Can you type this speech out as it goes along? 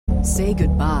Say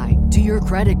goodbye to your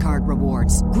credit card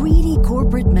rewards. Greedy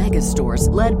corporate mega stores,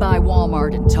 led by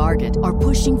Walmart and Target, are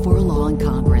pushing for a law in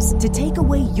Congress to take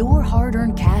away your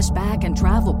hard-earned cash back and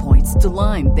travel points to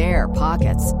line their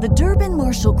pockets. The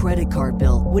Durbin-Marshall credit card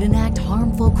bill would enact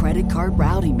harmful credit card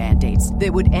routing mandates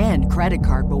that would end credit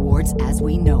card rewards as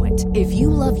we know it. If you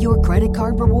love your credit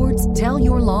card rewards, tell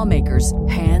your lawmakers,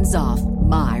 hands off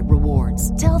my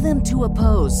rewards. Tell them to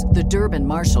oppose the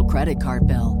Durbin-Marshall credit card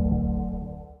bill.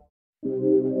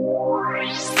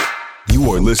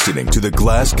 You are listening to the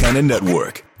Glass Cannon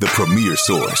Network, the premier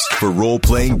source for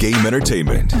role-playing game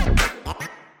entertainment.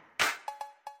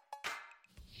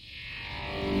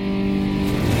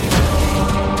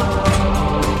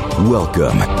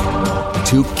 Welcome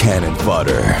to Cannon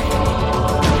Fodder,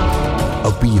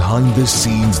 a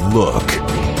behind-the-scenes look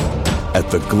at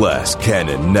the Glass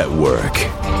Cannon Network.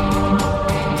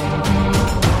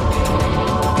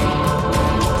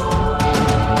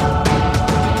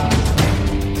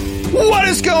 What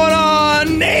is going on,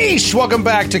 Naish? Welcome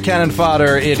back to Cannon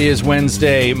Fodder. It is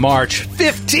Wednesday, March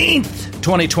 15th,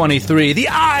 2023, the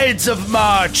Ides of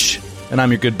March. And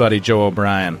I'm your good buddy, Joe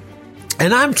O'Brien.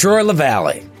 And I'm Troy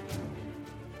LaValle.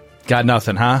 Got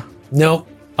nothing, huh? Nope.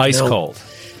 Ice cold.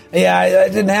 Yeah, I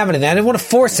didn't have anything. I didn't want to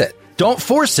force it. Don't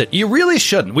force it. You really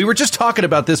shouldn't. We were just talking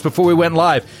about this before we went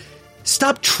live.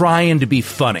 Stop trying to be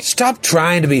funny. Stop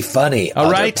trying to be funny, all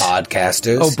other right,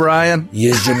 podcasters. O'Brien.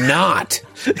 You're not.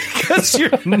 Because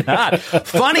you're not.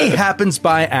 Funny happens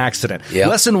by accident. Yep.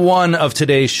 Lesson 1 of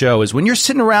today's show is when you're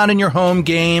sitting around in your home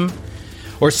game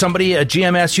or a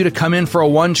GM asks you to come in for a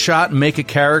one-shot and make a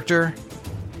character,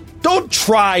 don't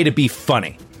try to be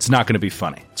funny. It's not going to be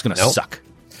funny. It's going to suck.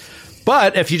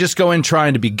 But if you just go in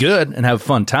trying to be good and have a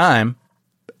fun time,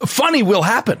 funny will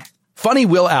happen. Funny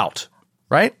will out,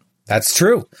 right? That's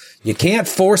true. You can't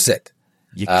force it.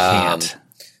 You can't.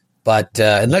 But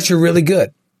unless you're really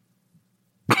good.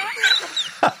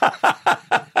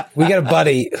 We got a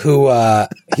buddy who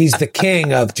he's the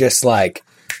king of just like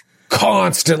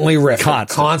constantly riffing.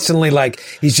 Constantly like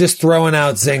he's just throwing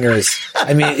out zingers.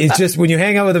 I mean, it's just when you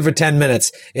hang out with him for 10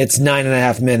 minutes, it's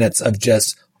 9.5 minutes of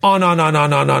just on,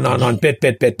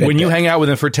 bit. When you hang out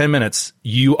with him for 10 minutes,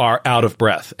 you are out of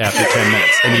breath after 10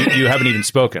 minutes, and you haven't even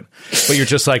spoken. But you're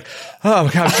just like, oh,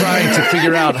 I'm trying to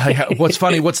figure out what's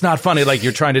funny, what's not funny. Like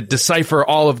you're trying to decipher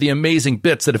all of the amazing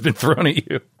bits that have been thrown at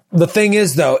you. The thing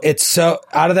is, though, it's so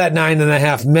out of that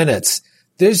 9.5 minutes,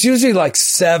 there's usually like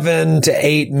 7 to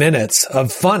 8 minutes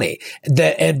of funny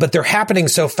but they're happening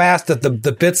so fast that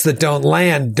the bits that don't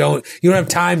land you don't have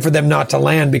time for them not to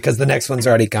land because the next one's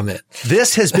already come in.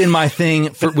 This has been my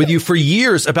thing with you for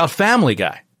years about Family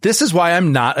Guy. This is why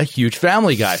I'm not a huge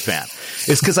Family Guy fan.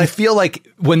 It's because I feel like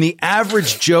when the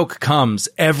average joke comes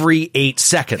every 8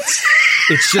 seconds,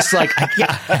 it's just like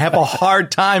I have a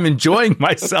hard time enjoying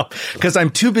myself because I'm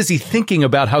too busy thinking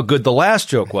about how good the last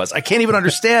joke was. I can't even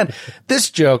understand this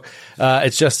joke.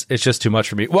 It's just too much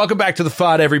for me. Welcome back to the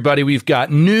FOD, everybody. We've got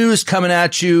news coming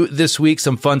at you this week,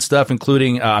 some fun stuff,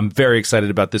 including I'm very excited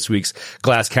about this week's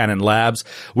Glass Cannon Labs.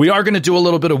 We are going to do a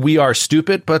little bit of We Are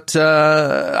Stupid, but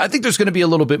I think there's going to be a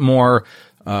little bit more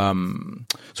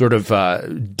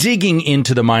digging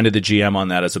into the mind of the GM on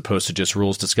that as opposed to just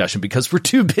rules discussion because we're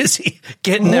too busy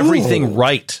getting everything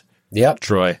right. Yep.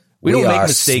 Troy. We don't make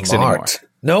mistakes smart anymore.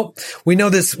 Nope. We know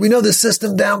this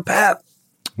system down pat.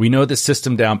 We know this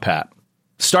system down pat.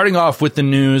 Starting off with the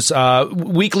news,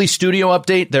 weekly studio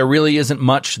update. There really isn't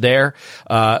much there.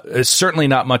 It's certainly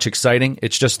not much exciting.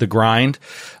 It's just the grind.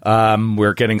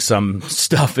 We're getting some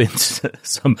stuff in,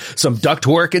 some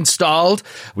ductwork installed.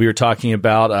 We were talking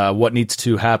about what needs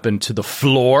to happen to the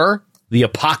floor, the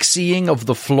epoxying of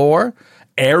the floor.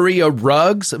 Area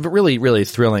rugs, a really, really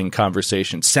thrilling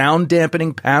conversation. Sound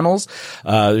dampening panels.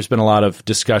 There's been a lot of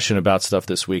discussion about stuff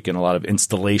this week and a lot of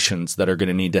installations that are going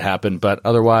to need to happen. But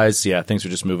otherwise, yeah, things are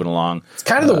just moving along. It's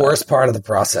kind of the worst part of the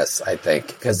process, I think,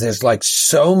 because there's like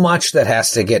so much that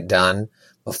has to get done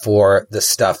before the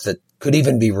stuff that could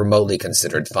even be remotely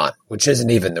considered fun, which isn't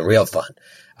even the real fun.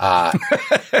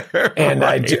 And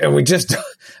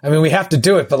we have to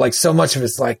do it, but like so much of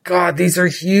it's like, God, these are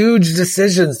huge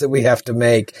decisions that we have to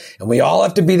make and we all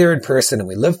have to be there in person and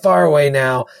we live far away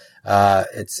now.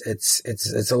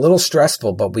 It's a little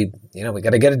stressful, but we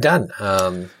got to get it done.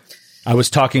 I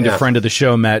was talking to a friend of the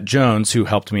show, Matt Jones, who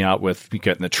helped me out with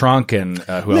getting the trunk and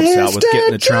who helps out with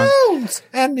getting the trunk.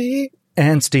 And me.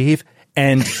 And Steve.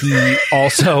 And he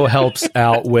also helps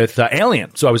out with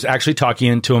Alien. So I was actually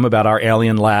talking to him about our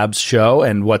Alien Labs show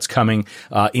and what's coming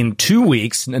in 2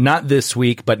 weeks. Not this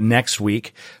week, but next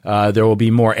week. There will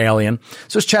be more Alien.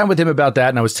 So I was chatting with him about that,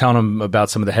 and I was telling him about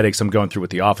some of the headaches I'm going through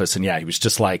with the office. And yeah, he was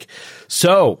just like,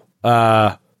 so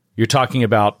you're talking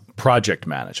about project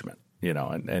management,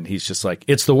 and he's just like,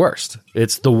 it's the worst.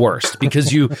 It's the worst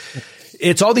because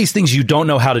it's all these things you don't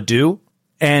know how to do.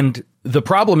 And the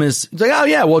problem is like, oh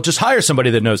yeah, well, just hire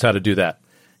somebody that knows how to do that.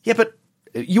 Yeah, but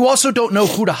you also don't know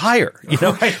who to hire,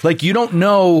 Right. Like you don't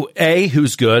know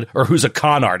who's good or who's a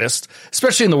con artist,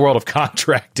 especially in the world of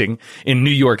contracting in New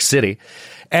York City.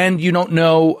 And you don't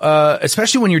know,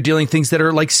 especially when you're dealing things that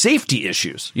are like safety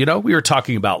issues. We were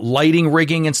talking about lighting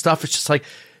rigging and stuff. It's just like,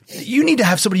 you need to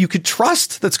have somebody you could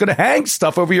trust that's going to hang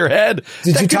stuff over your head.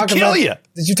 Did you talk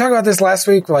about this last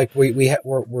week? Like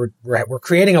we're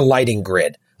creating a lighting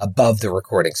grid above the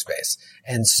recording space.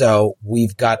 And so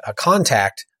we've got a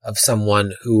contact of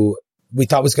someone who we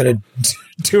thought was going to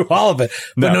do all of it.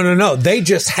 But no. They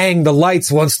just hang the lights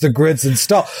once the grid's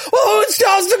installed. Well, who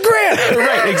installs the grid?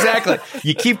 Right, exactly.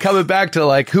 You keep coming back to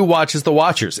like who watches the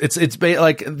watchers. It's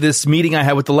like this meeting I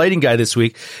had with the lighting guy this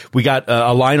week. We got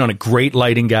a line on a great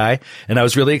lighting guy, and I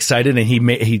was really excited. And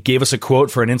he gave us a quote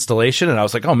for an installation, and I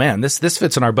was like, oh man, this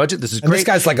fits in our budget. This is great. And this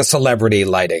guy's like a celebrity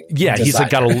lighting. Yeah, he's like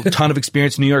got a ton of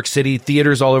experience in New York City,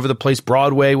 theaters all over the place,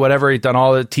 Broadway, whatever. He's done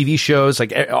all the TV shows,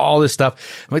 like all this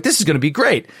stuff. I'm like, this is going to be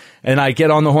great. And I get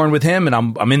on the horn with him, and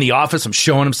I'm in the office. I'm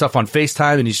showing him stuff on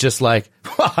FaceTime, and he's just like,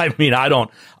 well, I mean, I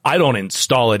don't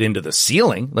install it into the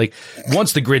ceiling. Like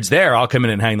once the grid's there, I'll come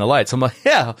in and hang the lights. I'm like,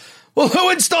 yeah. Well,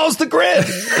 who installs the grid?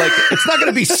 Like it's not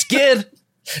going to be Skid.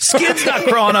 Skid's not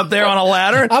crawling up there on a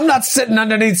ladder. I'm not sitting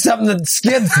underneath something that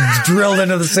Skid's drilled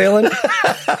into the ceiling.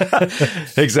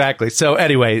 Exactly. So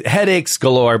anyway, headaches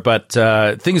galore, but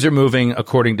things are moving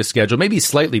according to schedule, maybe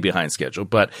slightly behind schedule,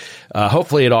 but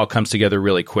hopefully it all comes together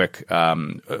really quick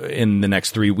in the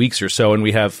next 3 weeks or so, and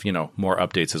we have more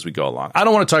updates as we go along. I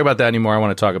don't want to talk about that anymore. I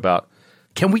want to talk about,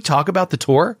 can we talk about the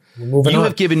tour? You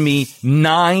have given me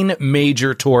 9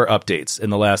 major tour updates in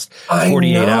the last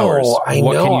 48 hours. What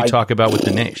can you talk about with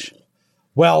Dinesh?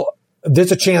 Well,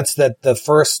 there's a chance that the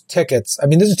first tickets,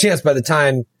 there's a chance by the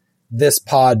time this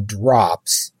pod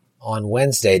drops on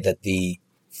Wednesday that the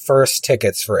first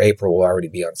tickets for April will already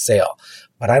be on sale.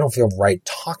 But I don't feel right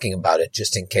talking about it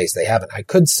just in case they haven't. I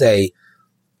could say,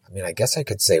 I guess I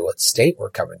could say what state we're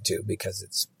coming to because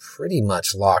it's pretty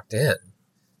much locked in.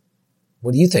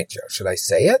 What do you think, Joe? Should I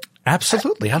say it?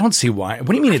 Absolutely. I don't see why. What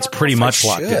do you mean it's pretty much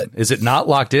locked in? Is it not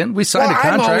locked in? We signed a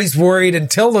contract. I'm always worried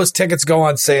until those tickets go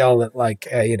on sale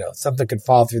that something could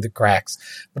fall through the cracks.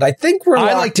 But I think we're locked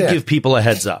in. I like to give people a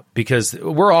heads up because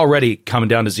we're already coming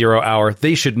down to 0 hour.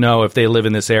 They should know if they live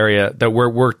in this area that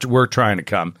we're trying to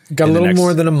come. Got a little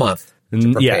more than a month to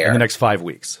prepare. Yeah, in the next 5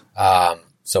 weeks.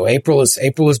 So April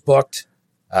is booked.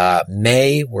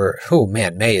 May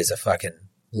May is a fucking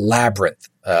labyrinth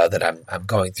that I'm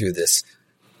going through this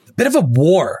bit of a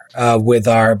war with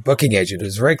our booking agent,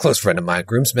 who's a very close friend of mine,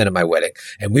 groomsman at my wedding,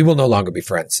 and we will no longer be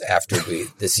friends after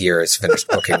this year is finished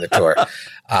booking the tour.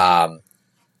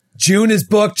 June is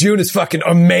booked. June is fucking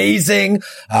amazing.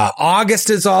 August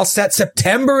is all set.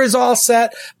 September is all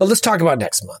set. But let's talk about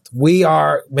next month. We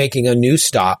are making a new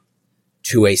stop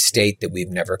to a state that we've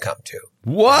never come to.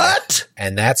 What?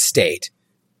 And that state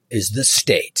is the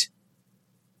state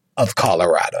of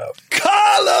Colorado.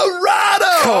 Colorado!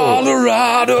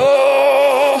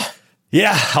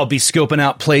 Yeah, I'll be scoping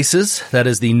out places. That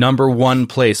is the number 1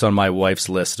 place on my wife's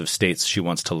list of states she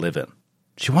wants to live in.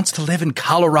 She wants to live in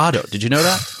Colorado. Did you know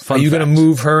that? Are you going to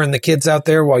move her and the kids out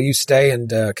there while you stay and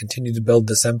continue to build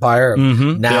this empire?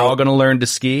 Mm-hmm. They're all going to learn to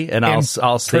ski, and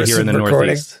I'll stay here in the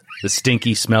Northeast. The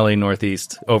stinky, smelly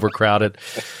Northeast, overcrowded.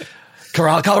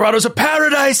 Colorado's a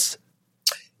paradise!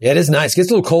 Yeah, it is nice. It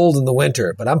gets a little cold in the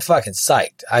winter, but I'm fucking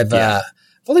psyched. I've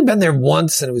only been there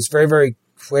once, and it was very, very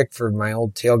quick for my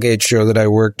old tailgate show that I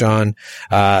worked on.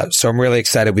 So I'm really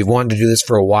excited. We've wanted to do this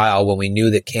for a while. When we knew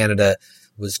that Canada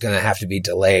was going to have to be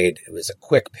delayed, it was a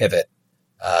quick pivot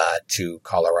to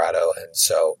Colorado. And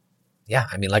so, yeah,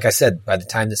 like I said, by the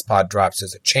time this pod drops,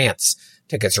 there's a chance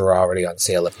tickets are already on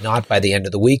sale, if not by the end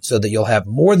of the week, so that you'll have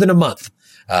more than a month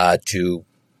to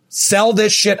sell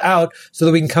this shit out so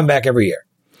that we can come back every year.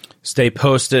 Stay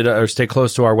posted or stay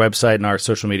close to our website and our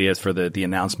social medias for the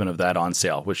announcement of that on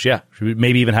sale, which, should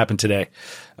maybe even happen today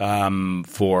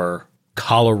for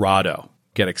Colorado.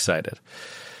 Get excited.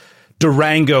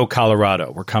 Durango,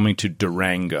 Colorado. We're coming to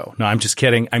Durango. No, I'm just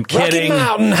kidding. I'm kidding. Rocky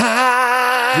Mountain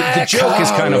High, the joke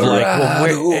is kind of like,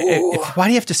 well, why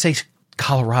do you have to say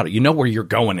Colorado? You know where you're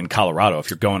going in Colorado if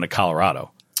you're going to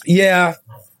Colorado. Yeah,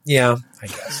 I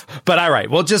guess. But all right,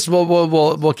 we'll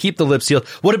keep the lips sealed.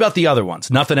 What about the other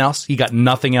ones? Nothing else? You got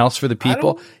nothing else for the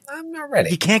people? I'm not ready.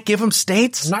 You can't give them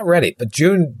states? I'm not ready. But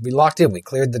June, we locked in. We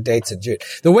cleared the dates in June.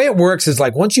 The way it works is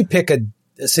like once you pick a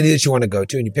a city that you want to go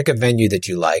to, and you pick a venue that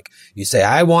you like. You say,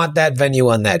 I want that venue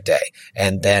on that day.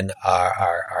 And then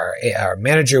our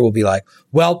manager will be like,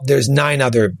 well, there's 9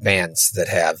 other bands that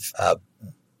have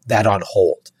that on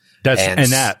hold.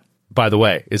 And that, by the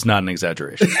way, is not an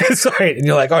exaggeration. Sorry. And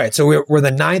you're like, all right, so we're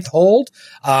the 9th hold.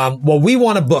 Well, we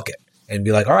want to book it. And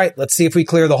be like, all right, let's see if we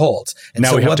clear the holds. And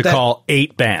now so we have to call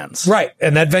 8 bands. Right.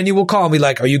 And that venue will call and be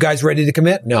like, are you guys ready to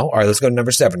commit? No. All right, let's go to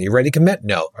number 7. Are you ready to commit?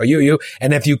 No. Are you?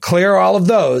 And if you clear all of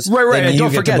those. Right. And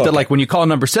don't forget that, like, when you call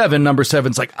number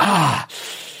 7's like,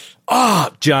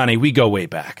 Johnny, we go way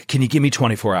back. Can you give me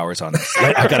 24 hours on this?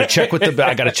 I got to check with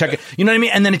I got to check it. You know what I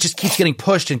mean? And then it just keeps getting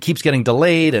pushed and keeps getting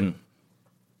delayed. And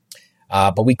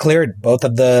but we cleared both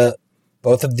of the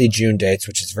June dates,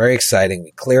 which is very exciting.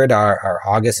 We cleared our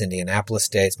August Indianapolis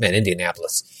dates. Man,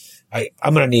 Indianapolis.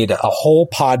 I'm going to need a whole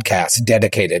podcast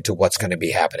dedicated to what's going to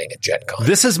be happening at Gen Con.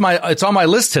 It's on my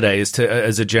list today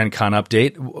as a Gen Con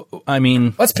update. I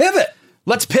mean, let's pivot.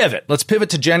 Let's pivot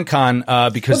to Gen Con,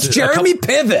 because let's Jeremy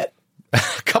pivot. A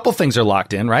couple things are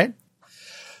locked in, right?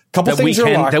 Couple things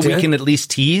are locked in. That we can at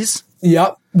least tease.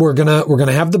 Yep. We're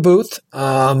gonna have the booth.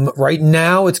 Right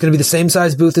now it's gonna be the same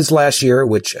size booth as last year,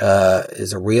 which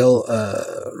is a real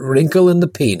wrinkle in the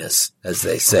penis, as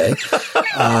they say.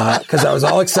 Because I was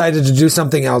all excited to do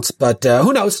something else, but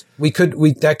who knows?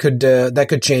 That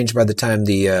could change by the time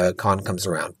the con comes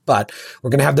around. But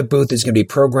we're gonna have the booth. There's gonna be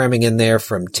programming in there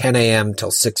from 10 a.m.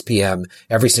 till 6 p.m.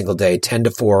 every single day, 10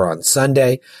 to 4 on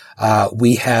Sunday.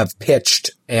 We have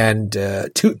pitched and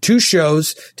two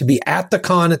shows to be at the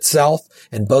con itself,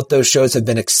 and both those shows have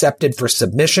been accepted for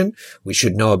submission. We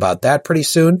should know about that pretty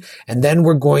soon. And then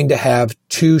we're going to have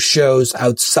 2 shows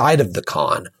outside of the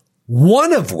con,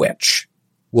 one of which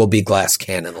will be Glass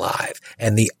Cannon Live,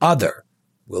 and the other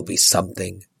will be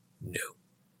something new.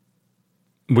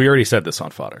 We already said this on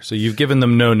Fodder, so you've given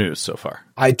them no news so far.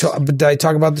 Did I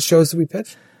talk about the shows that we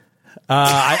pitched?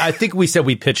 I think we said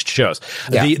we pitched shows.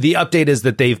 Yeah. The update is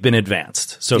that they've been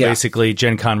advanced. So basically,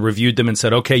 Gen Con reviewed them and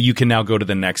said, okay, you can now go to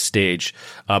the next stage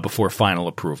before final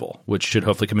approval, which should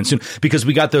hopefully come in soon. Because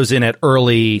we got those in at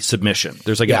early submission.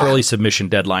 There's like an early submission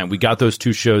deadline. We got those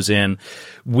 2 shows in.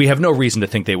 We have no reason to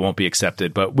think they won't be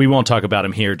accepted, but we won't talk about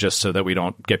them here just so that we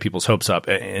don't get people's hopes up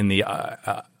in the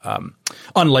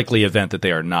unlikely event that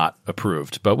they are not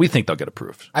approved. But we think they'll get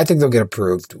approved. I think they'll get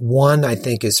approved. One, I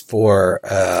think, is for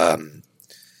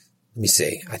let me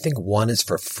see. I think one is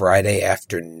for Friday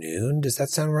afternoon. Does that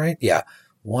sound right? Yeah.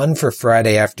 One for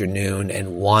Friday afternoon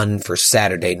and one for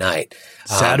Saturday night.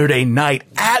 Saturday night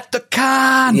at the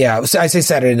con. Yeah. So I say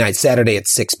Saturday night, Saturday at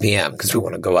 6 p.m. because we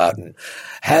want to go out and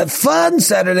have fun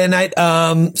Saturday night.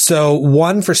 So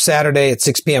one for Saturday at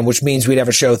 6 p.m., which means we'd have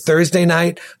a show Thursday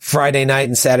night, Friday night,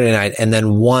 and Saturday night, and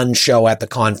then one show at the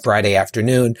con Friday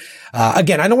afternoon.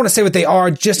 Again, I don't want to say what they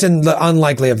are, just in the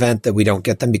unlikely event that we don't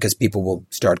get them, because people will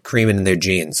start creaming in their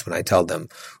jeans when I tell them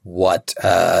what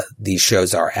these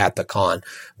shows are at the con.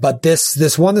 But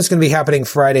this one that's going to be happening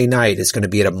Friday night is going to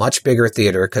be at a much bigger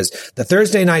theater, because the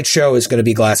Thursday night show is going to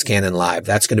be Glass Cannon Live.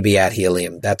 That's going to be at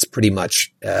Helium. That's pretty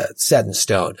much set in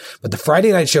stone. But the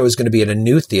Friday night show is going to be at a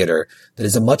new theater that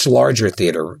is a much larger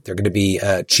theater. They're going to be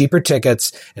cheaper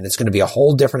tickets, and it's going to be a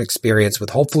whole different experience with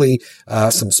hopefully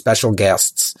some special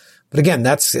guests. But again,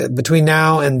 that's between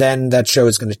now and then that show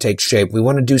is going to take shape. We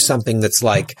want to do something that's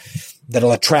like,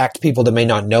 that'll attract people that may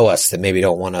not know us, that maybe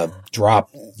don't want to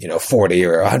drop, 40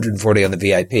 or 140 on the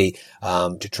VIP,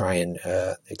 to try and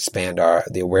expand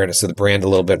the awareness of the brand a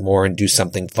little bit more and do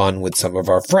something fun with some of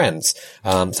our friends,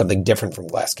 something different from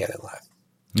Glass Cannon Live.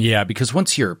 Yeah, because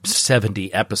once you're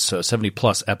 70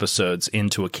 plus episodes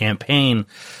into a campaign,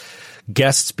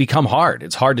 guests become hard.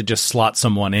 It's hard to just slot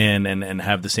someone in and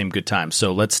have the same good time.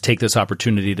 So let's take this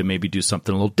opportunity to maybe do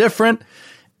something a little different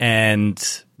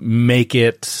and make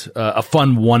it a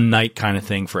fun one night kind of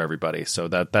thing for everybody. So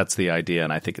that's the idea,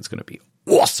 and I think it's going to be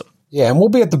awesome. Yeah, and we'll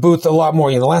be at the booth a lot more.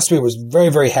 Last week was very,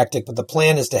 very hectic, but the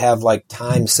plan is to have like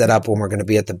time set up when we're going to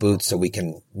be at the booth so we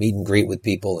can meet and greet with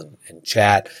people and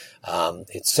chat.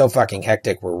 It's so fucking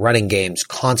hectic. We're running games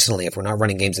constantly. If we're not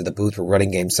running games at the booth, we're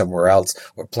running games somewhere else.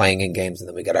 We're playing in games, and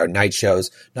then we got our night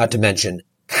shows, not to mention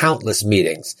countless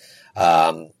meetings.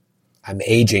 I'm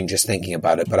aging just thinking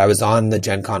about it, but I was on the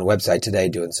Gen Con website today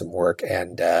doing some work,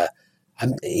 and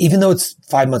even though it's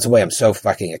 5 months away, I'm so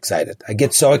fucking excited. I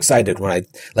get so excited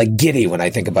giddy when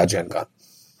I think about Gen Con.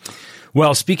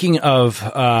 Well, speaking of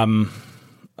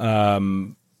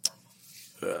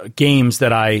games that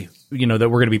that we're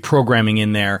going to be programming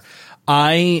in there,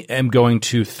 I am going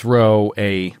to throw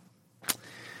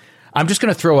I'm just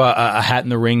going to throw a hat in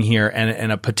the ring here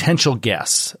and a potential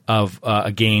guess of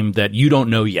a game that you don't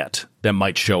know yet that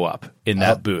might show up in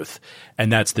that booth.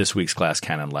 And that's this week's Glass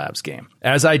Cannon Labs game.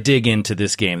 As I dig into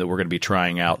this game that we're going to be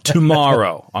trying out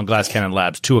tomorrow on Glass Cannon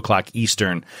Labs, 2:00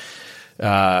 Eastern,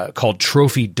 called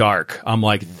Trophy Dark. I'm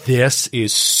like, this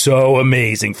is so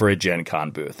amazing for a Gen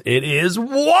Con booth. It is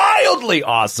wildly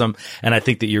awesome, and I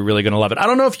think that you're really going to love it. I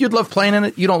don't know if you'd love playing in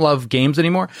it. You don't love games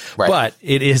anymore, but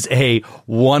it is a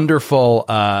wonderful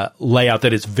layout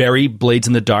that is very Blades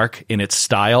in the Dark in its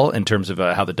style in terms of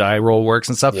how the die roll works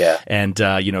and stuff, and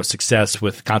success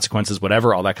with consequences,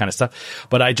 whatever, all that kind of stuff.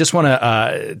 But I just want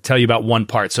to tell you about one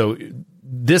part. So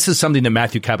this is something that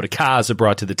Matthew Cabricaz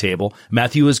brought to the table.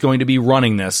 Matthew is going to be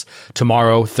running this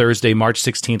tomorrow, Thursday, March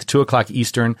 16th, 2:00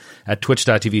 Eastern at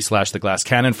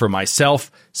twitch.tv/theglasscannon. For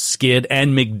myself, Skid,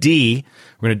 and McD,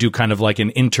 we're going to do kind of like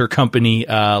an intercompany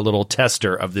little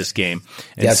tester of this game.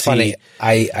 Yeah, it's funny.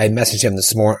 I messaged him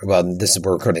this morning. Well,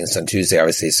 we're recording this on Tuesday,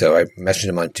 obviously. So I messaged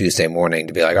him on Tuesday morning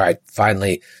to be like, all right,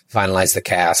 finally finalize the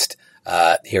cast.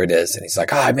 Here it is. And he's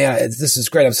like, oh man, this is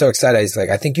great. I'm so excited. He's like,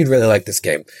 I think you'd really like this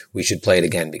game. We should play it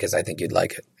again because I think you'd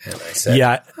like it. And I said,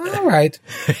 yeah, all right.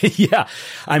 Yeah.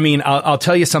 I mean, I'll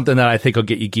tell you something that I think will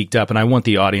get you geeked up, and I want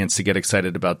the audience to get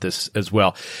excited about this as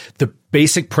well. The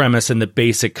basic premise and the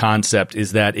basic concept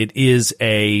is that it is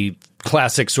a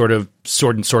classic sort of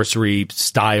sword and sorcery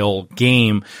style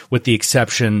game, with the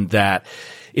exception that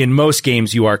in most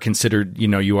games, you are considered,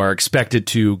 you are expected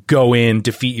to go in,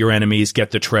 defeat your enemies,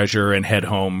 get the treasure, and head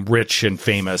home rich and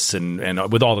famous and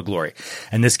with all the glory.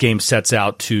 And this game sets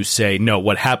out to say, no,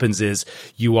 what happens is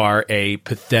you are a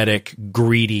pathetic,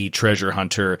 greedy treasure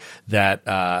hunter that,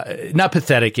 not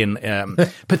pathetic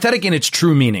pathetic in its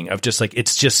true meaning of just like,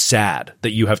 it's just sad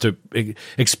that you have to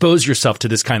expose yourself to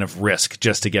this kind of risk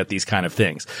just to get these kind of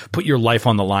things. Put your life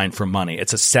on the line for money.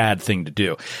 It's a sad thing to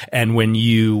do. And when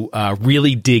you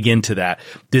really dig into that,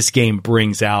 this game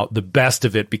brings out the best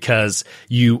of it because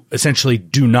you essentially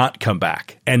do not come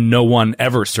back and no one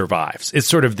ever survives. It's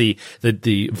sort of the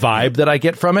vibe that I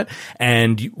get from it.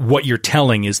 And what you're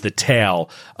telling is the tale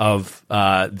of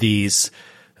these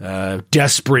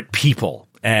desperate people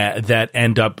that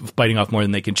end up biting off more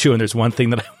than they can chew. And there's one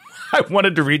thing that I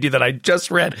wanted to read you that I just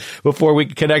read before we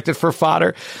connected for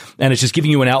Fodder. And it's just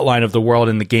giving you an outline of the world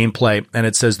and the gameplay. And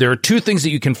it says there are two things that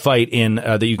you can fight in,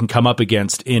 that you can come up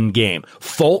against in game: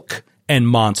 folk and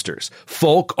monsters.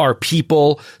 Folk are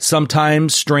people,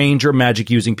 sometimes strange or magic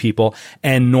using people,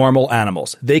 and normal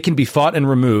animals. They can be fought and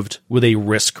removed with a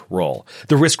risk roll.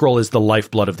 The risk roll is the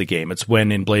lifeblood of the game. It's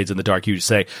when in Blades in the Dark you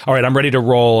say, all right, I'm ready to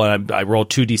roll. I roll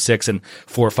 2d6 and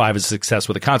 4 or 5 is a success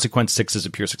with a consequence. 6 is a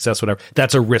pure success, whatever.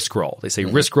 That's a risk roll. They say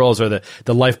risk rolls are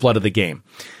the lifeblood of the game.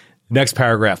 Next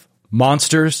paragraph.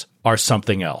 Monsters are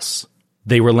something else.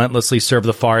 They relentlessly serve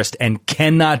the forest and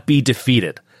cannot be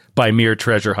defeated by mere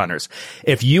treasure hunters.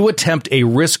 If you attempt a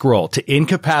risk roll to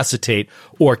incapacitate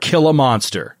or kill a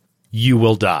monster, you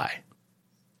will die.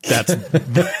 That's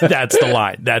the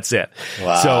line. That's it.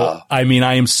 Wow. So, I mean,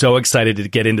 I am so excited to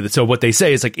get into this. So what they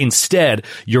say is like, instead,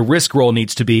 your risk roll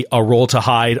needs to be a roll to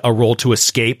hide, a roll to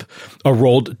escape, a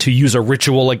roll to use a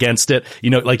ritual against it.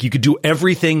 Like you could do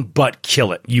everything but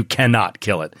kill it. You cannot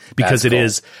kill it because it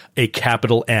is a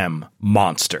capital M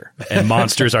monster, and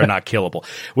monsters are not killable,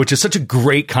 which is such a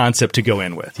great concept to go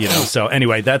in with, So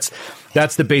anyway, that's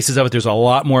the basis of it. There's a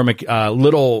lot more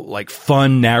little like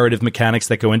fun narrative mechanics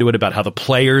that go into it about how the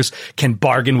players can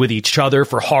bargain with each other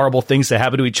for horrible things that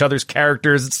happen to each other's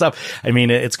characters and stuff. I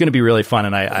mean, it's going to be really fun,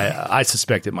 and I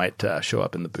suspect it might show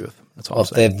up in the booth. That's all. Well, if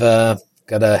they've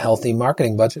got a healthy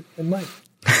marketing budget, it might.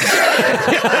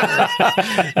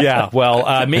 Yeah,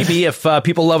 well, maybe if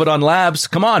people love it on Labs,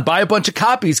 come on, buy a bunch of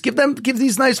copies. Give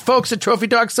these nice folks at Trophy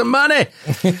Dark some money.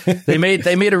 They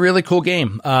made a really cool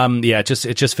game. It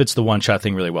just fits the one shot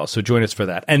thing really well. So join us for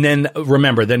that. And then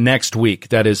remember that next week,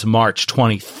 that is March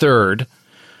 23rd.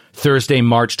 Thursday,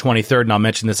 March 23rd, and I'll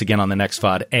mention this again on the next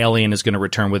VOD, Alien is going to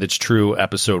return with its true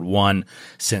episode 1,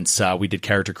 since we did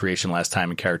character creation last time,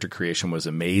 and character creation was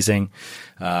amazing.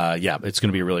 It's going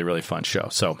to be a really, really fun show,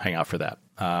 so hang out for that.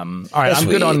 All right, I'm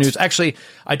good on news. Actually,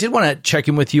 I did want to check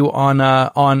in with you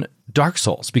on Dark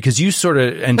Souls, because you sort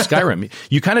of, and Skyrim,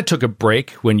 you kind of took a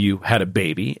break when you had a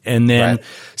baby, and then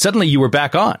suddenly you were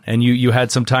back on, and you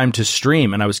had some time to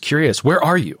stream, and I was curious, where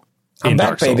are you? in I'm back,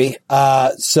 Dark Souls.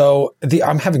 baby.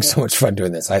 I'm having so much fun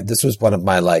doing this. This was one of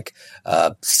my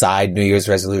side New Year's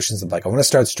resolutions. I'm like, I want to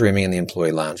start streaming in the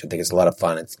employee lounge. I think it's a lot of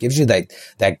fun. It gives you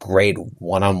that great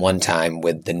one-on-one time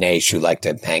with the Naish who like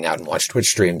to hang out and watch Twitch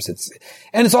streams.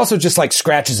 It's also just like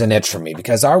scratches an itch for me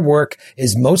because our work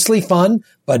is mostly fun,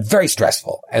 but very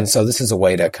stressful. And so this is a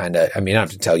way to kind of, I don't have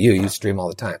to tell you stream all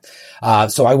the time.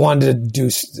 So I wanted to do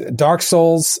Dark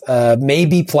Souls,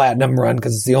 maybe Platinum Run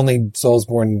because it's the only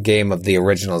Soulsborne game of the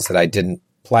originals that I didn't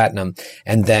platinum,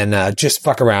 and then just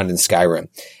fuck around in Skyrim.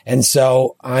 And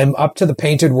so I'm up to the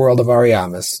Painted World of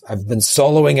Ariamis. I've been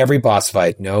soloing every boss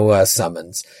fight, no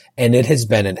summons, and it has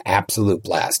been an absolute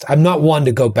blast. I'm not one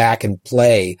to go back and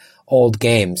play old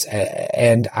games,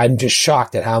 and I'm just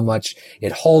shocked at how much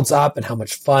it holds up and how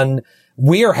much fun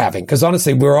we're having, because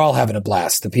honestly, we're all having a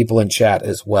blast, the people in chat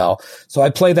as well. So I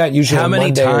play that usually on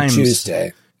Monday or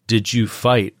Tuesday. Did you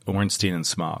fight Ornstein and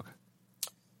Smaug?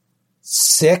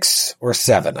 6 or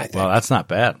 7, I think. Well, that's not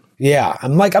bad. Yeah,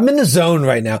 I'm in the zone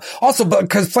right now. Also,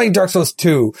 because playing Dark Souls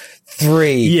 2,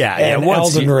 3, and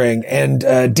Elden Ring,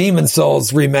 and Demon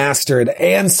Souls Remastered,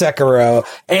 and Sekiro,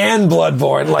 and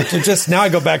Bloodborne. Now I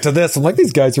go back to this. I'm like,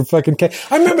 these guys are fucking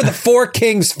I remember the Four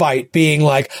Kings fight being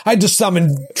like, I just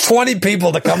summoned 20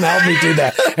 people to come help me do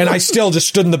that. And I still just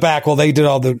stood in the back while they did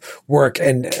all the work.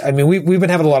 And we've been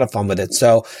having a lot of fun with it.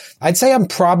 So I'd say I'm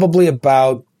probably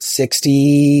about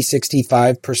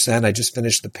 65%. I just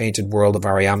finished the Painted World of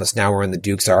Ariamis. Now we're in the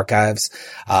Duke's Archives.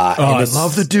 I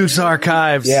love the Duke's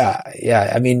Archives. Yeah.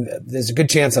 There's a good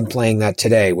chance I'm playing that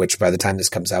today, which by the time this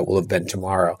comes out will have been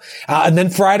tomorrow. And then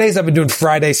Fridays, I've been doing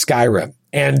Friday Skyrim.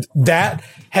 And that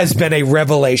has been a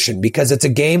revelation because it's a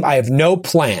game I have no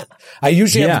plan. I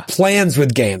usually have plans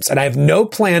with games, and I have no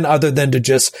plan other than to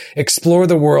just explore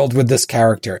the world with this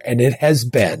character. And it has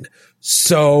been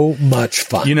so much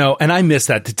fun. And I miss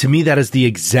that. To me, that is the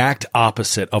exact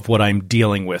opposite of what I'm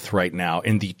dealing with right now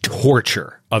in the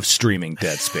torture of streaming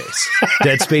Dead Space.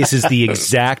 Dead Space is the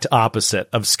exact opposite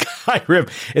of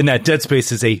Skyrim in that Dead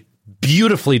Space is a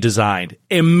beautifully designed,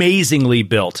 amazingly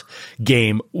built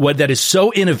game that is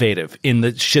so innovative in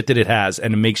the shit that it has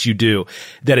and it makes you do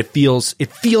that it feels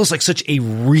like such a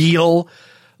real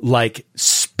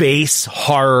space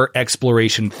horror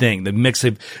exploration thing. The mix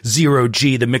of zero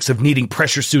G, the mix of needing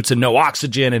pressure suits and no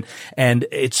oxygen, and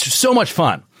it's just so much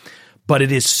fun. But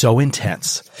it is so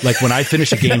intense. When I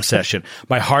finish a game session,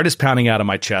 my heart is pounding out of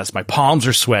my chest. My palms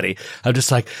are sweaty. I'm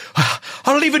just like, I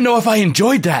don't even know if I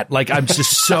enjoyed that. I'm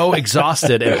just so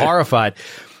exhausted and horrified.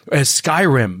 As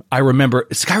Skyrim, I remember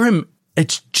Skyrim,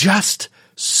 it's just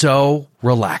so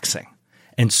relaxing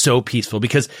and so peaceful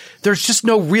because there's just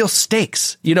no real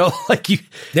stakes. You die, you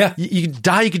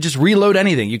could just reload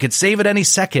anything. You could save at any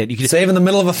second. You could save in the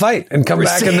middle of a fight and come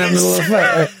back in the middle of a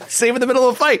fight. Right? Save in the middle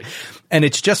of a fight. And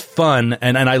it's just fun,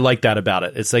 and I like that about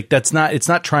it. It's it's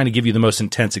not trying to give you the most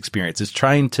intense experience. It's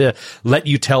trying to let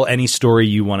you tell any story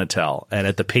you want to tell, and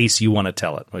at the pace you want to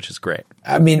tell it, which is great.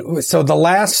 So the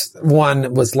last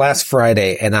one was last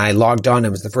Friday, and I logged on.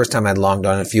 It was the first time I'd logged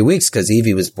on in a few weeks because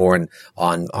Evie was born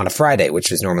on a Friday,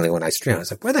 which is normally when I stream. I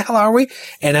was like, where the hell are we?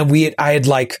 And I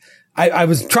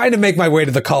was trying to make my way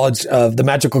to the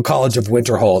magical college of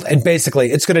Winterhold. And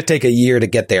basically it's going to take a year to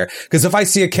get there. Cause if I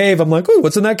see a cave, I'm like, ooh,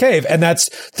 what's in that cave? And that's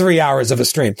 3 hours of a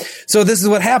stream. So this is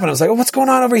what happened. I was like, oh, what's going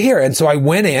on over here? And so I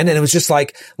went in and it was just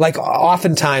like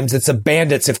oftentimes it's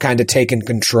bandits have kind of taken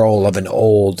control of an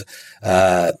old,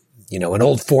 an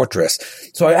old fortress.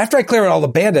 So after I clear out all the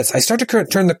bandits, I start to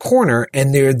turn the corner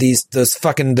and there are the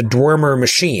dwarmer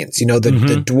machines.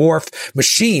 The dwarf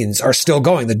machines are still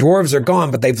going. The dwarves are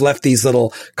gone, but they've left these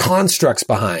little constructs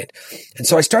behind. And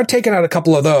so I start taking out a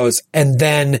couple of those, and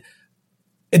then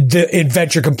the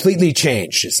adventure completely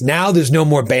changes. Now there's no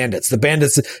more bandits. The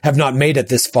bandits have not made it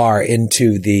this far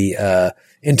into the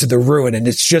ruin, and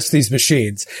it's just these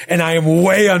machines. And I am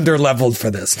way under leveled for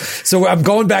this. So I'm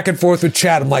going back and forth with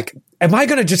chat. I'm like, am I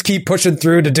going to just keep pushing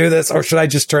through to do this, or should I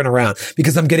just turn around?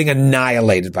 Because I'm getting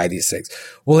annihilated by these things.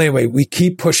 Well, anyway, we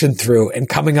keep pushing through and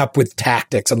coming up with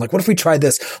tactics. I'm like, what if we try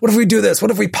this? What if we do this?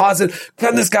 What if we pause it,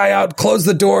 send this guy out, close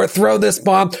the door, throw this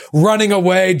bomb, running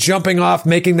away, jumping off,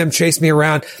 making them chase me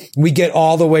around. We get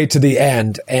all the way to the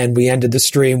end, and we ended the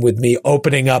stream with me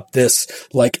opening up this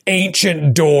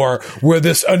ancient door where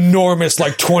this enormous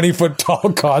 20-foot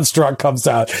tall construct comes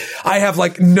out. I have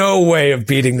no way of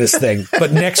beating this thing,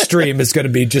 but next stream is going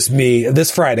to be just me.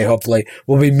 This Friday, hopefully,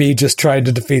 will be me just trying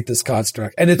to defeat this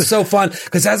construct. And it's so fun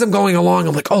because as I'm going along,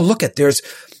 I'm like, oh, look there's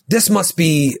this must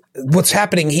be what's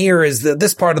happening here is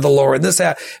this part of the lore and this,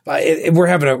 we're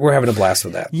having a blast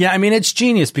with that. Yeah. I mean, it's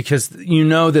genius because you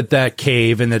know that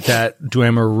cave and that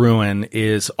Dwemer ruin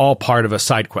is all part of a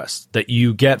side quest that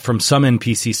you get from some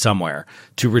NPC somewhere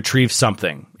to retrieve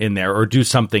something in there or do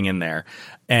something in there.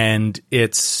 And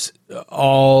it's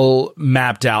all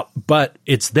mapped out, but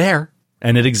it's there.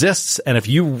 And it exists. And if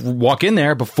you walk in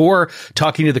there before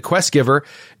talking to the quest giver,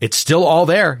 it's still all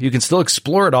there. You can still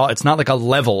explore it all. It's not like a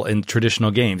level in traditional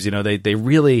games. You know, they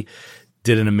really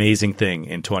did an amazing thing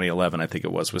in 2011, I think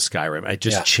it was, with Skyrim. It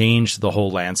just changed the whole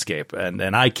landscape.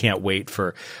 And I can't wait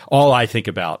for all I think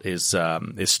about is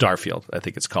Starfield, I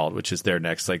think it's called, which is their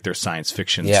next, like their science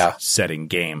fiction setting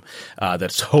game,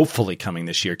 that's hopefully coming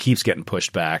this year. Keeps getting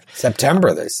pushed back.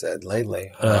 September, they said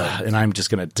lately. And I'm just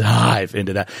going to dive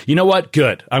into that. You know what?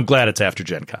 Good. I'm glad it's after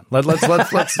Gen Con.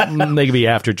 Let's make it be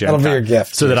after Gen Con. That'll be your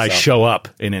gift. So that I show up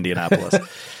in Indianapolis.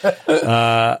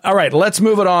 All right. Let's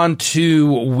move it on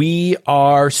to We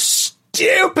Are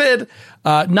Stupid.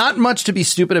 Not much to be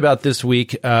stupid about this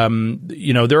week.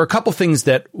 You know, there are a couple things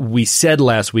that we said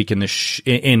last week in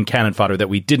in Cannon Fodder that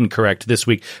we didn't correct this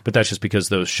week, but that's just because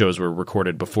those shows were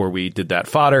recorded before we did that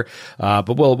fodder.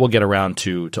 But we'll get around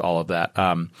to all of that.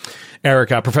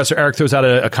 Professor Eric throws out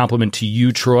a compliment to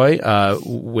you, Troy,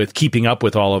 with keeping up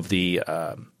with all of the,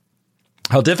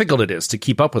 how difficult it is to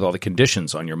keep up with all the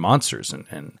conditions on your monsters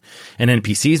and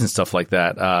NPCs and stuff like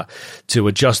that, to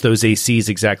adjust those ACs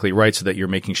exactly right so that you're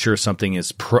making sure something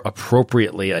is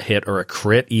appropriately a hit or a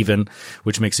crit even,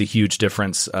 which makes a huge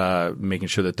difference, making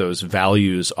sure that those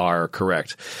values are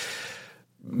correct.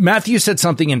 Matthew said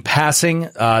something in passing,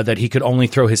 that he could only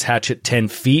throw his hatchet 10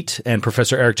 feet, and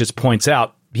Professor Eric just points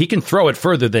out he can throw it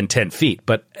further than 10 feet,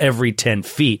 but every 10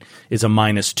 feet is a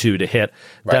 -2 to hit.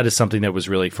 Right. That is something that was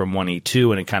really from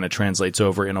 1E2, and it kind of translates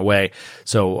over in a way.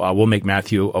 So we'll make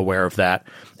Matthew aware of that.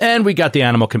 And we got the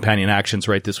animal companion actions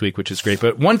right this week, which is great.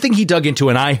 But one thing he dug into,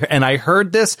 and I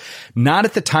heard this, not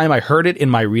at the time, I heard it in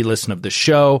my re-listen of the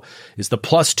show, is the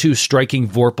 +2 striking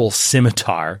Vorpal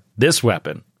scimitar. This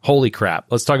weapon. Holy crap.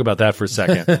 Let's talk about that for a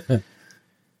second.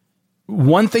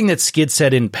 One thing that Skid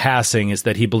said in passing is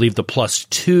that he believed the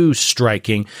 +2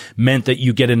 striking meant that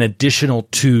you get an additional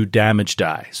 2 damage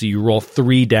die. So you roll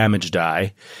 3 damage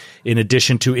die in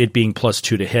addition to it being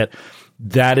 +2 to hit.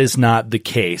 That is not the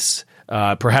case.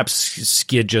 Perhaps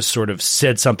Skid just sort of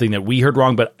said something that we heard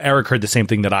wrong, but Eric heard the same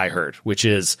thing that I heard, which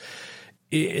is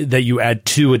that you add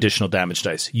 2 additional damage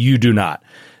dice. You do not.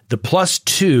 The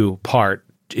 +2 part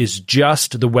is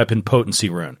just the weapon potency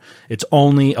rune. It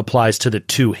only applies to the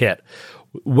 2 hit.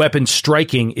 Weapon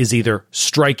striking is either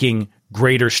striking,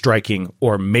 greater striking,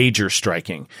 or major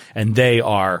striking, and they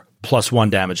are +1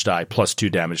 damage die, +2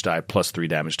 damage die, +3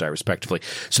 damage die, respectively.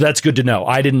 So that's good to know.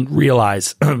 I didn't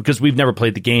realize, because we've never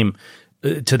played the game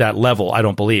to that level, I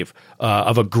don't believe,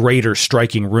 of a greater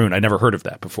striking rune. I never heard of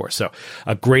that before. So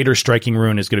a greater striking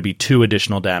rune is going to be 2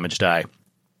 additional damage die.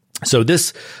 So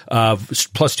this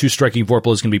 +2 striking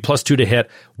Vorpal is going to be +2 to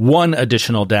hit, 1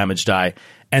 additional damage die,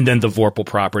 and then the Vorpal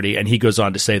property. And he goes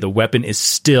on to say the weapon is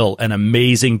still an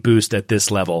amazing boost at this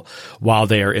level while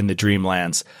they are in the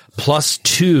Dreamlands.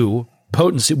 +2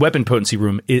 potency, weapon potency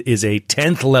rune is a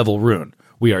 10th level rune.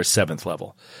 We are 7th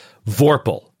level.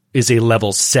 Vorpal is a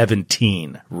level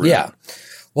 17 rune. Yeah.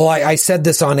 Well, I said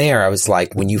this on air. I was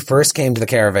like, when you first came to the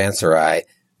Caravanserai,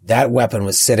 that weapon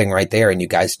was sitting right there and you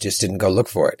guys just didn't go look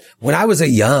for it. When I was a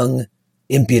young,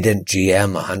 impudent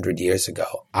GM 100 years ago,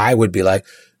 I would be like,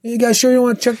 you guys sure you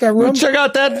want to check that room? Check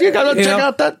out that. You got to check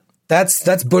out that.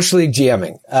 That's Bush League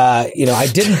GMing. I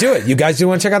didn't do it. You guys didn't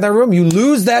want to check out that room. You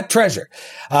lose that treasure.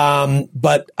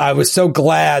 But I was so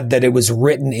glad that it was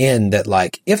written in that,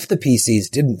 like, if the PCs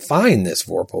didn't find this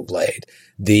Vorpal blade,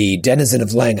 the Denizen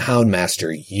of Lang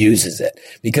Houndmaster uses it,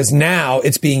 because now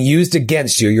it's being used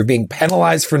against you. You're being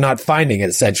penalized for not finding it,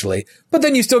 essentially, but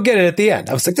then you still get it at the end.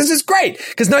 I was like, this is great,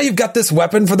 because now you've got this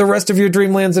weapon for the rest of your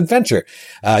Dreamlands adventure.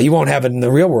 You won't have it in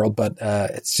the real world, but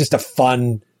it's just a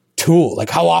fun tool. Like,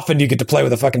 how often do you get to play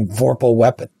with a fucking Vorpal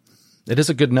weapon? It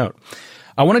is a good note.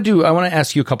 I want to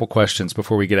ask you a couple questions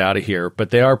before we get out of here,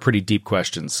 but they are pretty deep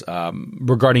questions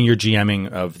regarding your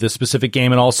GMing of this specific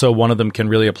game, and also one of them can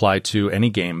really apply to any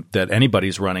game that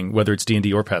anybody's running, whether it's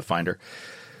D&D or Pathfinder.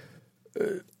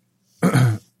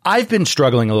 I've been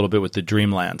struggling a little bit with the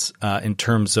Dreamlands in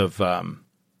terms of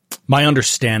my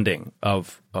understanding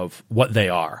of what they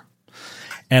are,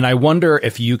 and I wonder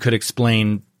if you could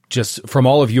explain, just from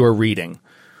all of your reading,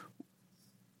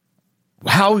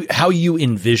 how you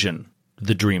envision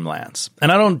the Dreamlands.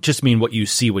 And I don't just mean what you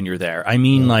see when you're there. I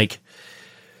mean, like,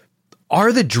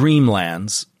 are the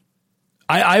Dreamlands,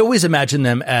 I always imagine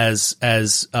them as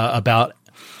about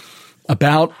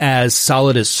about as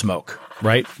solid as smoke,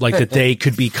 right? Like that they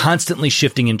could be constantly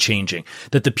shifting and changing,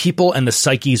 that the people and the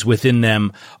psyches within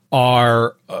them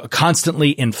are constantly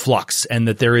in flux and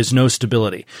that there is no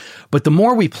stability. But the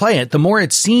more we play it, the more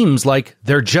it seems like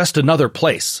they're just another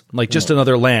place, like just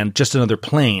another land, just another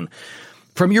plane.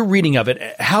 From your reading of it,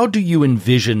 how do you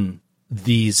envision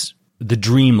the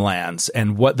dreamlands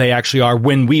and what they actually are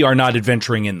when we are not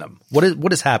adventuring in them?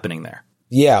 What is happening there?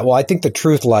 Yeah, well, I think the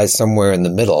truth lies somewhere in the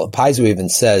middle. Paizo even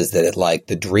says that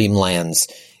the dreamlands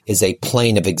is a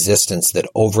plane of existence that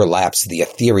overlaps the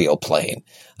ethereal plane.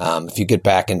 If you get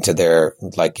back into their,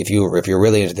 if you're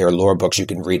really into their lore books, you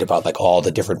can read about all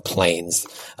the different planes,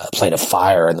 plane of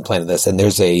fire and the plane of this. And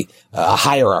there's a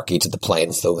hierarchy to the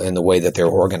planes in the way that they're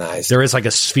organized. There is a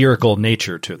spherical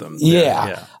nature to them.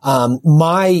 Yeah.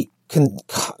 My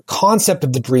concept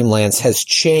of the dreamlands has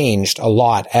changed a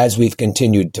lot as we've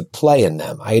continued to play in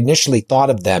them. I initially thought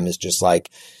of them as just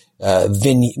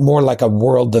more like a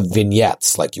world of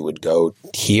vignettes, like you would go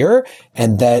here,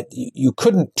 and that you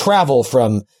couldn't travel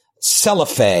from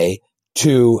Celiphae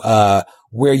to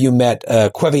where you met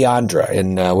Queviandra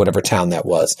in whatever town that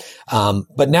was.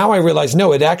 But now I realize,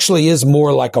 no, it actually is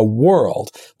more like a world,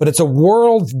 but it's a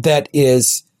world that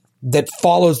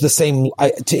follows the same,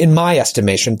 in my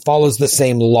estimation, follows the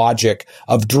same logic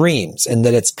of dreams, and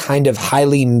that it's kind of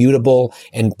highly mutable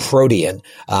and protean.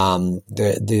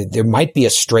 There might be a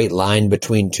straight line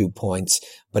between 2 points,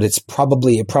 but it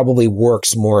probably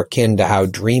works more akin to how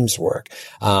dreams work.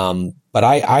 But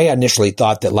I initially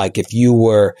thought that if you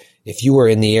were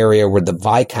in the area where the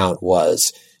Viscount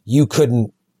was, you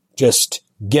couldn't just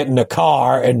get in a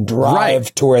car and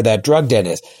drive to where that drug den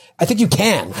is. I think you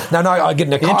can. Now, I'll get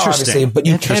in a car, obviously, but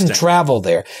you can travel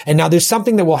there. And now there's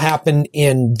something that will happen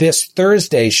in this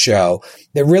Thursday show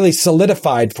that really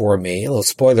solidified for me, a little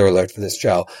spoiler alert for this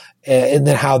show, and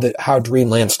then how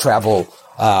Dreamlands travel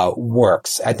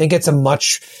works. I think it's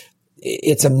much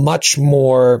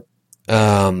more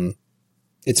of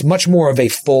a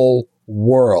full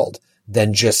world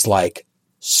than just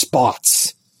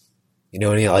spots.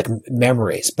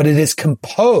 Memories, but it is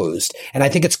composed, and I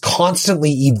think it's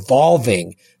constantly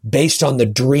evolving based on the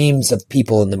dreams of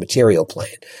people in the material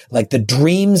plane. The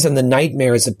dreams and the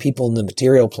nightmares of people in the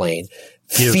material plane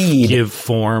populate and give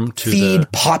form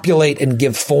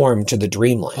to the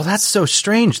dreamland. Well, that's so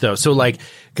strange though. So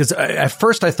because at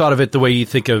first I thought of it the way you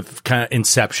think of kind of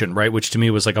Inception, right? Which to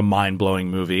me was a mind-blowing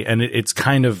movie. And it's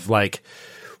kind of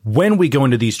when we go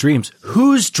into these dreams,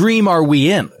 whose dream are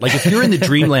we in? If you're in the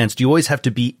dreamlands, do you always have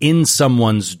to be in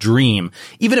someone's dream,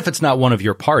 even if it's not one of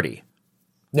your party?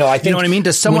 No, I think, you know what I mean?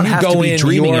 Does someone have to be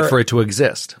dreaming it for it to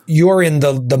exist? You're in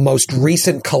the most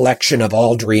recent collection of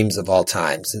all dreams of all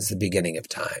time since the beginning of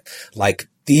time.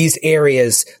 These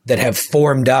areas that have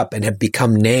formed up and have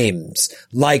become names,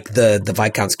 like the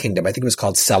Viscount's Kingdom. I think it was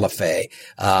called Celiphae.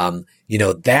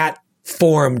 That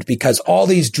formed because all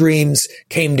these dreams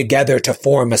came together to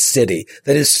form a city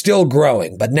that is still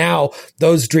growing. But now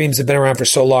those dreams have been around for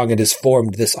so long, it has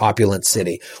formed this opulent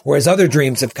city. Whereas other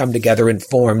dreams have come together and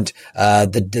formed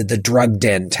the drug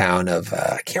den town of,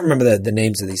 I can't remember the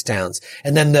names of these towns.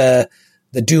 And then the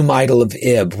Doom Idol of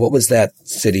Ib. What was that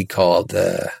city called?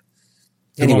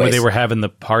 The one where they were having the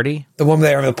party? The one where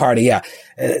they were having the party, yeah.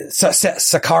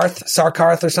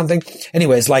 Sarkarth or something.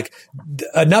 Anyways,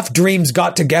 enough dreams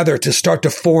got together to start to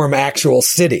form actual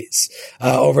cities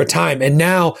over time. And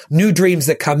now new dreams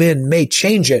that come in may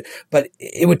change it, but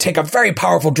it would take a very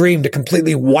powerful dream to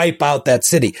completely wipe out that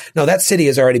city. No, that city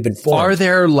has already been formed. Are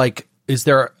there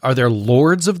are there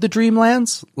lords of the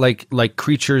dreamlands? Like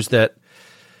creatures that,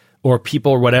 or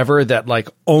people or whatever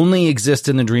that only exist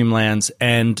in the dreamlands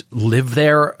and live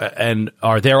there and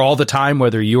are there all the time,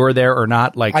 whether you are there or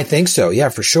not? I think so. Yeah,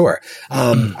 for sure.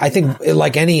 I think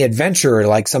like any adventurer,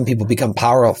 some people become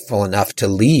powerful enough to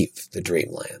leave the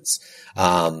dreamlands.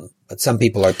 But some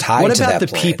people are tied to that. What about the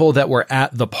people that were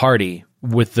at the party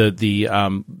with the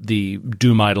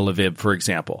Doom Idol of Ib, for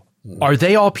example? Are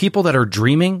they all people that are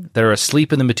dreaming, that are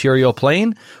asleep in the material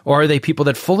plane, or are they people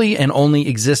that fully and only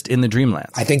exist in the dreamlands?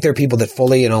 I think they're people that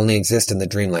fully and only exist in the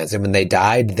dreamlands. And when they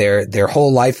died, their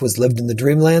whole life was lived in the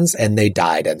dreamlands, and they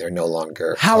died, and they're no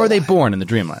longer. How are they born in the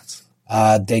dreamlands?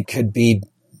 They could be.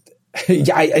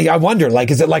 I wonder,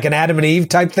 is it like an Adam and Eve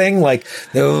type thing?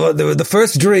 The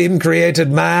first dream created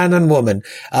man and woman.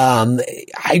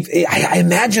 I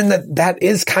imagine that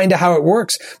is kind of how it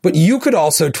works, but you could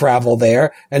also travel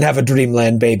there and have a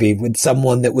dreamland baby with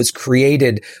someone that was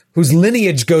created, whose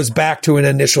lineage goes back to an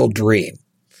initial dream.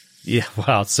 Yeah.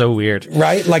 Wow. It's so weird.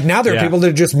 Right? Now there are people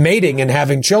that are just mating and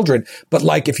having children, but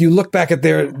if you look back at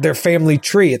their family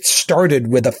tree, it started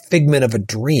with a figment of a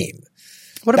dream.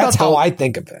 That's how I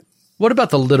think of it. What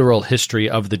about the literal history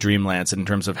of the Dreamlands in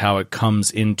terms of how it comes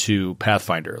into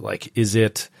Pathfinder? Like, is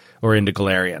it, or into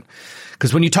Golarion?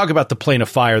 Because when you talk about the plane of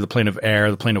fire, the plane of air,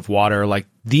 the plane of water, like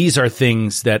these are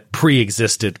things that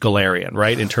pre-existed Golarion,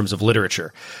 right? In terms of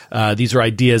literature. These are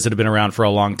ideas that have been around for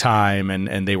a long time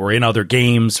and they were in other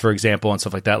games, for example, and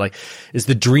stuff like that. Like, is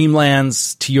the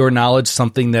Dreamlands, to your knowledge,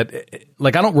 something that,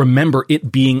 like, I don't remember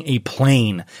it being a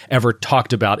plane ever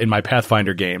talked about in my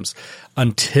Pathfinder games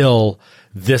until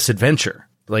this adventure.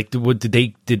 Like, did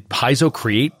Paizo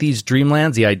create these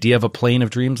Dreamlands, the idea of a plane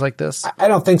of dreams like this? I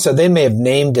don't think so. They may have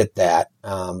named it that,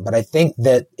 but I think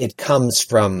that it comes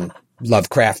from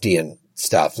Lovecraftian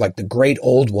stuff, like the great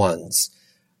old ones,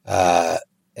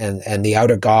 and the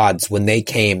outer gods, when they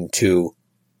came to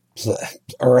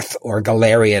Earth or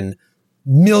Golarion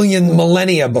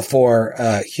millennia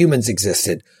before humans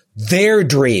existed, their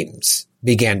dreams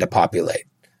began to populate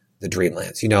the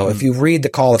Dreamlands. You know, if you read the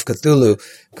Call of Cthulhu,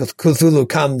 Cthulhu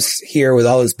comes here with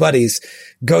all his buddies,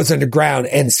 goes underground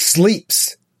and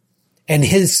sleeps. And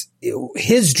his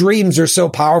dreams are so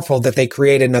powerful that they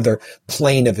create another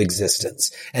plane of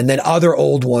existence. And then other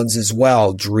old ones as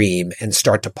well dream and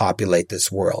start to populate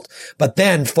this world. But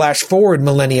then flash forward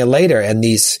millennia later, and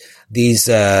these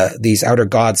outer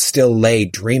gods still lay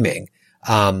dreaming.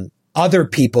 Other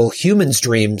people, humans'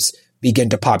 dreams begin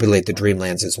to populate the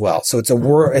Dreamlands as well. So it's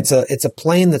a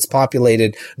plane that's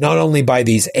populated not only by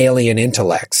these alien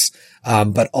intellects,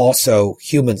 but also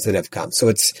humans that have come. So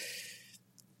it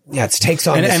takes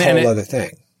on this whole other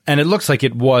thing. And it looks like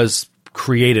it was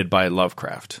created by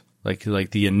Lovecraft, like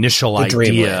the initial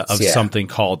idea of something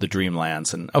called the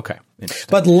Dreamlands. And okay.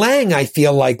 But Lang, I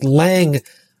feel like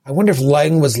I wonder if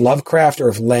Lang was Lovecraft or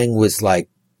if Lang was like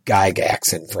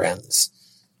Gygax and friends.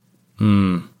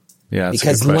 Yeah,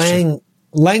 because Lang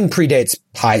predates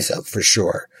Paizo for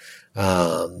sure.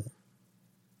 I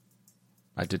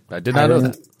did not know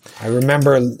that. I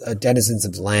remember Denizens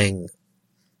of Lang.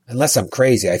 Unless I'm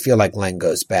crazy, I feel like Lang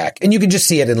goes back, and you can just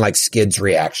see it in like Skid's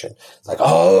reaction. It's like,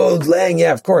 oh, Lang,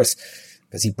 yeah, of course,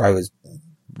 because he probably was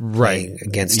right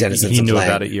against Denizens of Lang. He knew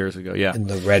about it years ago, yeah, in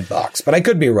the red box. But I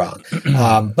could be wrong.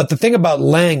 But the thing about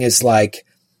Lang is like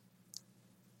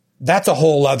that's a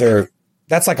whole other.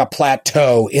 That's like a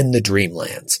plateau in the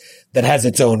Dreamlands that has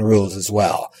its own rules as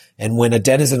well. And when a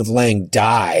denizen of Lang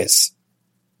dies,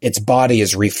 its body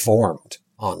is reformed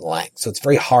on Lang. So it's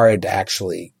very hard to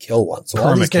actually kill one. So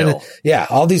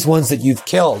all these ones that you've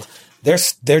killed,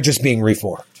 they're just being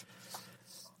reformed.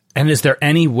 And is there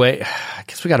any way, I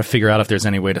guess we got to figure out if there's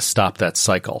any way to stop that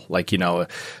cycle. Like, you know,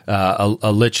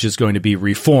 a lich is going to be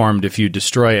reformed if you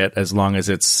destroy it, as long as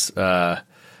it's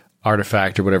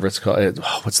artifact or whatever it's called.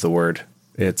 What's the word?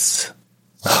 It's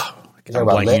I'm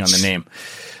blanking on the name.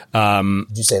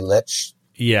 Did you say lich?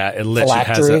 Yeah, a lich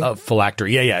has a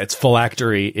phylactery. Yeah, its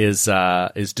phylactery is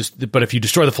just. But if you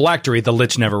destroy the phylactery, the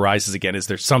lich never rises again. Is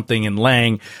there something in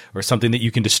Lang or something that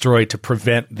you can destroy to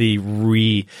prevent the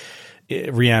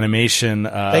reanimation?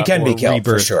 They can be killed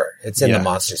rebirth? For sure. It's in the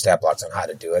monster stat blocks on how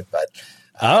to do it. But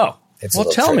it's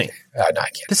tell me. No, I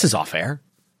can't. This is off air.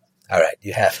 All right,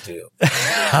 you have to.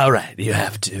 All right, you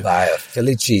have to. Buy a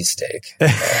Philly cheesesteak.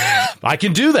 I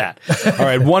can do that. All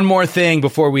right, one more thing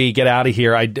before we get out of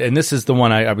here. And this is the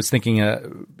one I was thinking,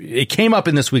 it came up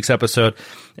in this week's episode,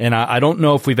 and I don't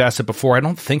know if we've asked it before. I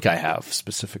don't think I have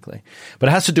specifically. But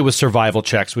it has to do with survival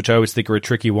checks, which I always think are a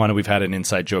tricky one, and we've had an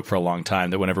inside joke for a long time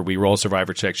that whenever we roll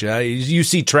survivor checks, you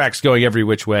see tracks going every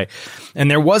which way.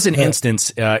 And there was an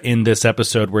instance in this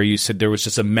episode where you said there was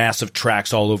just a mass of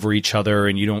tracks all over each other,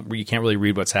 and you can't really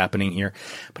read what's happening here.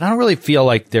 But I don't really feel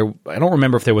like I don't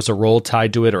remember if there was a roll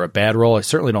tied to it or a bad roll. I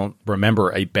certainly don't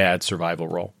remember a bad survival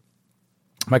roll.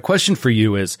 My question for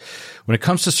you is, when it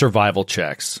comes to survival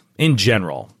checks, in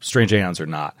general, Strange Aeons or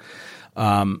not,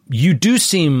 you do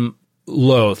seem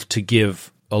loath to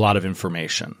give a lot of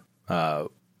information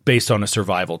based on a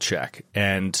survival check.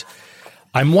 And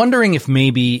I'm wondering if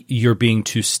maybe you're being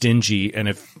too stingy, and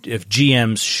if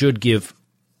GMs should give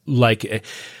like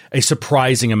a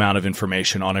surprising amount of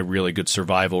information on a really good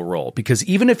survival roll. Because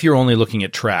even if you're only looking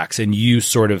at tracks and you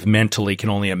sort of mentally can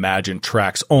only imagine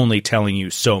tracks only telling you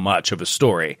so much of a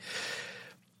story,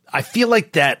 I feel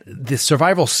like that the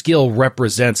survival skill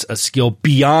represents a skill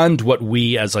beyond what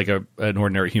we as like an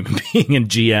ordinary human being and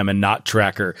GM and not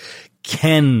tracker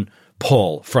can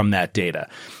pull from that data,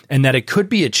 and that it could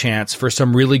be a chance for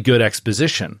some really good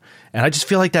exposition. And I just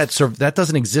feel like that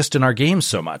doesn't exist in our games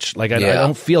so much. Like I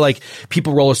don't feel like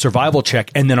people roll a survival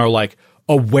check and then are like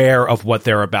aware of what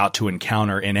they're about to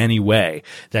encounter in any way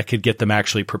that could get them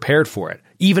actually prepared for it,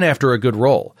 even after a good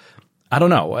roll. I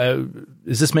don't know.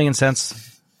 Is this making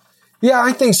sense? Yeah,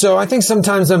 I think so. I think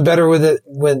sometimes I'm better with it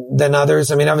than others.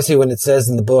 I mean, obviously when it says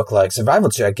in the book, like survival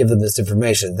check, give them this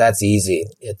information. That's easy.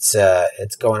 It's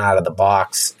going out of the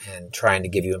box and trying to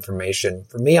give you information.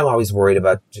 For me, I'm always worried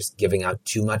about just giving out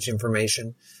too much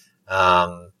information,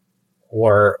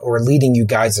 or leading you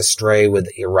guys astray with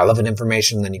irrelevant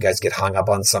information. Then you guys get hung up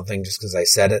on something just because I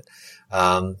said it.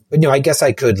 But I guess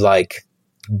I could like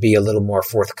be a little more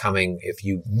forthcoming if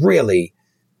you really,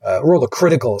 roll a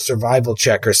critical survival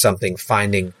check or something,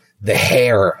 finding the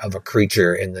hair of a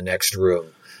creature in the next room,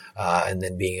 and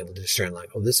then being able to discern like,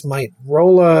 oh, this might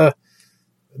roll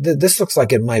this looks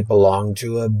like it might belong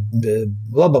to a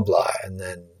blah, blah, blah. And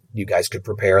then you guys could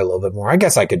prepare a little bit more. I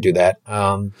guess I could do that.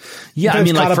 Yeah. I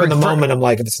mean, caught like up in the moment, I'm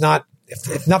like,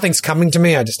 if nothing's coming to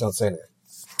me, I just don't say anything.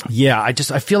 Yeah. I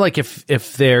feel like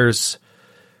if there's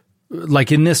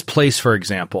like in this place, for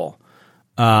example,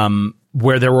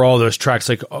 where there were all those tracks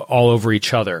like all over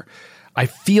each other, I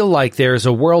feel like there's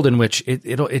a world in which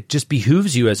it just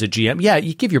behooves you as a GM. Yeah,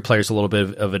 you give your players a little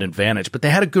bit of an advantage, but they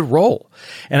had a good role.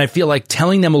 And I feel like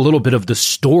telling them a little bit of the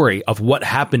story of what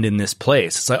happened in this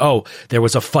place. It's like, oh, there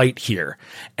was a fight here.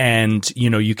 And,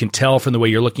 you can tell from the way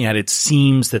you're looking at it, it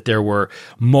seems that there were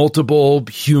multiple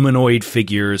humanoid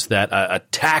figures that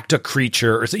attacked a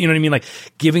creature, or you know what I mean? Like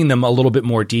giving them a little bit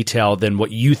more detail than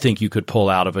what you think you could pull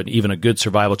out of it, even a good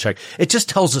survival check. It just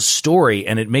tells a story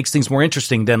and it makes things more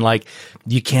interesting than like,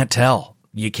 you can't tell.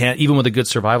 You can't, even with a good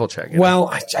survival check. Well,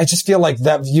 I just feel like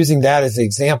that using that as the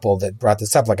example that brought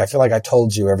this up. Like, I feel like I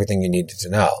told you everything you needed to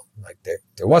know. Like,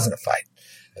 there wasn't a fight.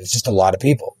 It was just a lot of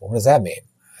people. What does that mean?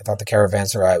 I thought the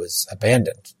caravanserai was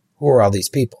abandoned. Who are all these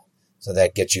people? So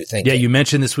that gets you thinking. Yeah, you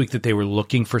mentioned this week that they were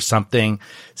looking for something.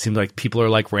 Seemed like people are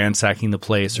like ransacking the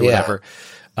place or whatever.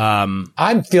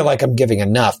 I feel like I'm giving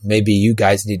enough. Maybe you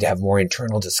guys need to have more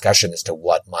internal discussion as to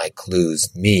what my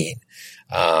clues mean.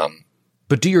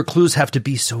 But do your clues have to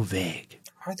be so vague?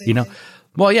 Are they vague?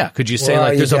 Well, yeah. Could you say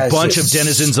like there's a bunch of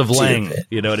denizens of Lang?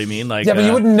 You know what I mean? Like, yeah, but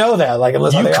you wouldn't know that. Like,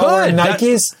 unless you they all wear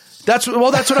Nikes. That's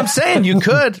what I'm saying. You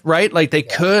could, right? Like they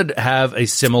could have a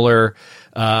similar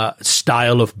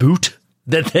style of boot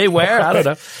that they wear. I don't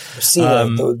know. See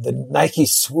the Nike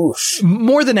swoosh.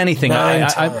 More than anything,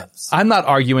 I'm not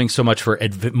arguing so much for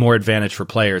more advantage for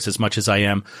players as much as I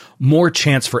am more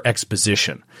chance for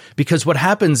exposition. Because what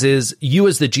happens is you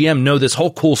as the GM know this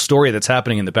whole cool story that's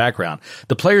happening in the background.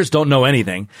 The players don't know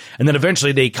anything. And then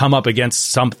eventually they come up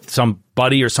against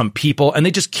somebody or some people and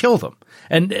they just kill them.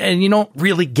 And you don't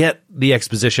really get the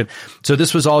exposition. So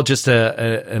this was all just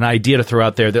an idea to throw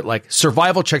out there that like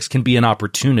survival checks can be an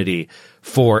opportunity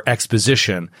for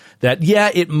exposition that,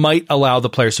 it might allow the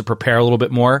players to prepare a little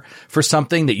bit more for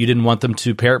something that you didn't want them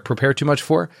to prepare too much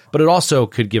for, but it also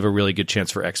could give a really good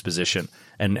chance for exposition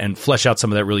and flesh out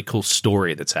some of that really cool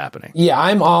story that's happening. Yeah,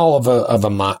 I'm all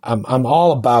I'm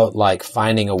all about like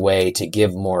finding a way to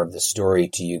give more of the story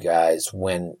to you guys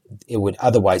when it would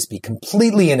otherwise be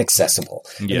completely inaccessible.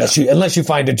 Yeah. Unless you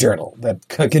find a journal that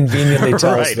conveniently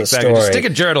tells the story. Just stick a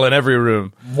journal in every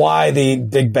room. Why the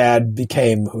big bad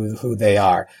became who they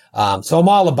are. So I'm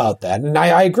all about that. And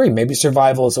I agree. Maybe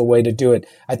survival is a way to do it.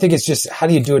 I think it's just, how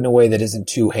do you do it in a way that isn't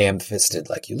too ham-fisted?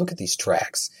 Like you look at these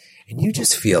tracks and you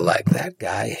just feel like that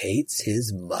guy hates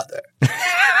his mother.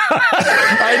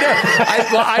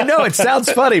 I know it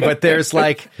sounds funny, but there's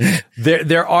like,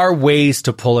 there are ways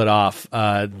to pull it off,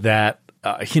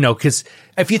 because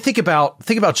if you think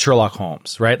about Sherlock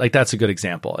Holmes, right? Like that's a good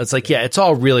example. It's like, it's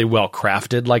all really well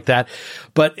crafted like that,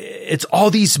 but it's all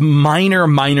these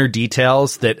minor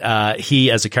details that,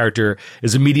 he as a character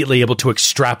is immediately able to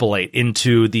extrapolate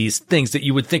into these things that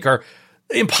you would think are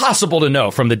impossible to know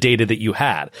from the data that you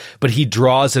had, but he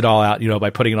draws it all out, by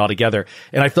putting it all together.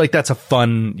 And I feel like that's a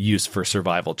fun use for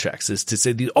survival checks, is to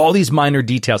say all these minor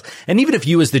details. And even if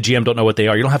you as the GM don't know what they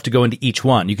are, you don't have to go into each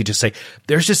one. You could just say,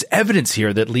 there's just evidence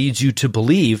here that leads you to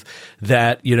believe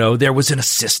that, there was an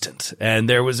assistant and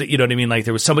there was, you know what I mean? Like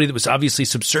there was somebody that was obviously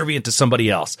subservient to somebody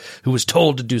else who was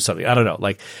told to do something. I don't know,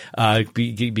 like,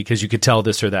 because you could tell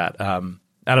this or that.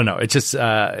 I don't know. It's just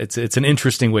it's an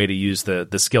interesting way to use the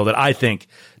skill that I think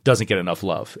doesn't get enough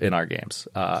love in our games,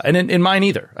 and in mine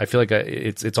either. I feel like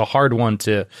it's a hard one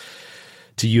to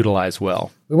utilize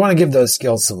well. We want to give those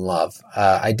skills some love.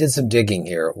 I did some digging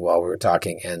here while we were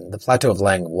talking, and the Plateau of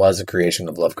Lang was a creation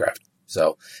of Lovecraft.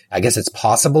 So I guess it's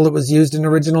possible it was used in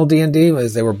original D&D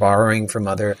as they were borrowing from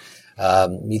other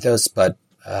mythos, but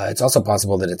it's also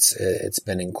possible that it's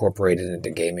been incorporated into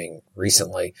gaming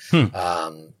recently.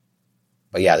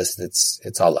 But yeah,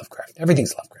 it's all Lovecraft.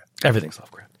 Everything's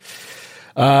Lovecraft.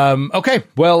 Okay,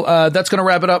 well, that's going to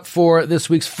wrap it up for this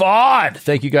week's FOD.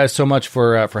 Thank you guys so much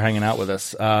for hanging out with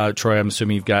us. Troy, I'm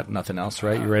assuming you've got nothing else,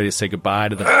 right? You ready to say goodbye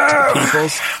to the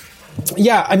peoples?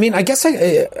 Yeah, I mean, I guess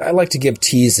I like to give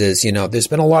teases. You know, there's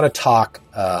been a lot of talk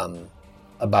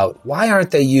about why aren't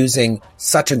they using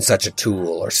such and such a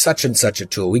tool or such and such a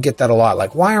tool. We get that a lot.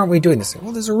 Like, why aren't we doing this?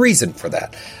 Well, there's a reason for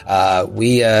that.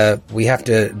 We have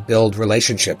to build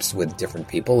relationships with different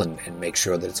people and make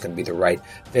sure that it's going to be the right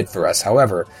fit for us.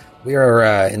 However, we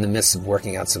are in the midst of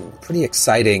working out some pretty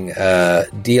exciting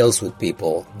deals with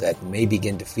people that may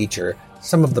begin to feature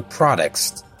some of the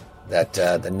products that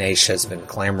the Nation has been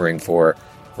clamoring for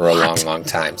a long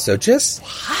time. So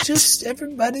just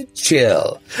everybody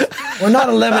chill. We're not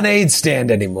a lemonade stand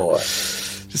anymore.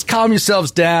 Just calm yourselves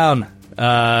down.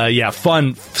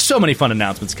 Fun. So many fun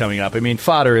announcements coming up. I mean,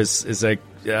 Fodder is a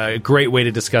great way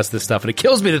to discuss this stuff, and it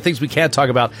kills me the things we can't talk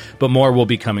about, but more will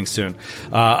be coming soon.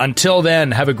 Until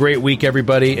then, have a great week,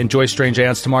 everybody. Enjoy Strange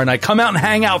Ants tomorrow night. Come out and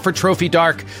hang out for Trophy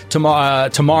Dark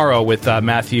tomorrow with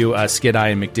Matthew, Skid Eye,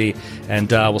 and McD,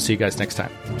 and we'll see you guys next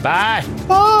time. Bye.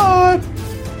 Bye.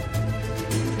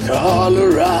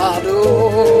 Colorado.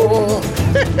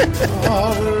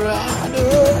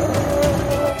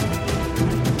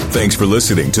 Thanks for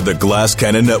listening to the Glass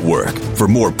Cannon Network. For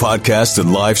more podcasts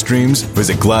and live streams,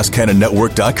 visit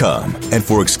glasscannonnetwork.com. And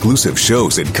for exclusive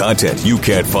shows and content you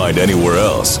can't find anywhere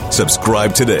else,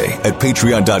 subscribe today at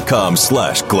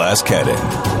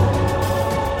patreon.com/glasscannon.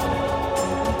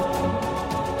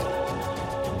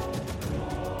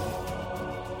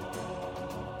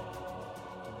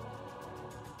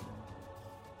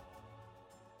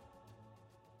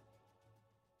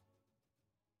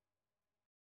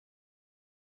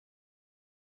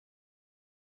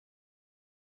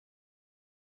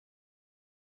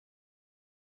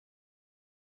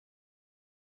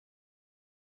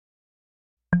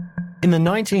 In the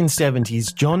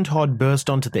 1970s, John Todd burst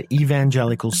onto the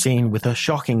evangelical scene with a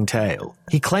shocking tale.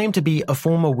 He claimed to be a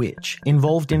former witch,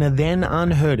 involved in a then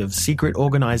unheard-of secret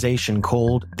organization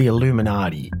called the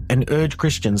Illuminati, and urged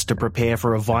Christians to prepare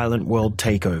for a violent world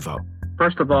takeover.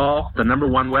 First of all, the number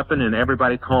one weapon in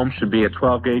everybody's home should be a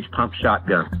 12-gauge pump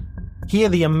shotgun. Hear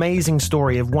the amazing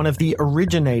story of one of the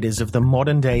originators of the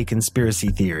modern-day conspiracy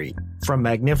theory. From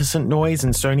Magnificent Noise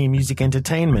and Sony Music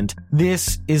Entertainment,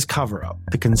 this is Cover Up,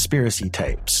 the Conspiracy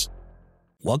Tapes.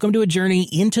 Welcome to a journey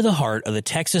into the heart of the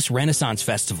Texas Renaissance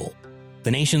Festival,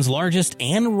 the nation's largest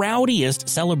and rowdiest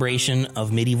celebration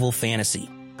of medieval fantasy.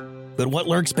 But what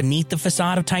lurks beneath the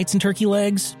facade of tights and turkey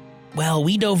legs? Well,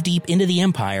 we dove deep into the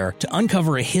empire to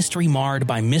uncover a history marred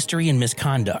by mystery and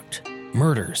misconduct,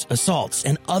 murders, assaults,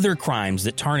 and other crimes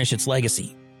that tarnish its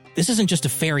legacy. This isn't just a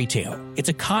fairy tale. It's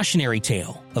a cautionary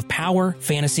tale of power,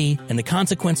 fantasy, and the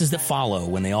consequences that follow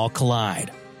when they all collide.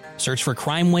 Search for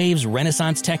Crime Waves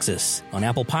Renaissance Texas on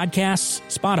Apple Podcasts,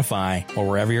 Spotify, or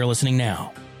wherever you're listening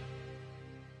now.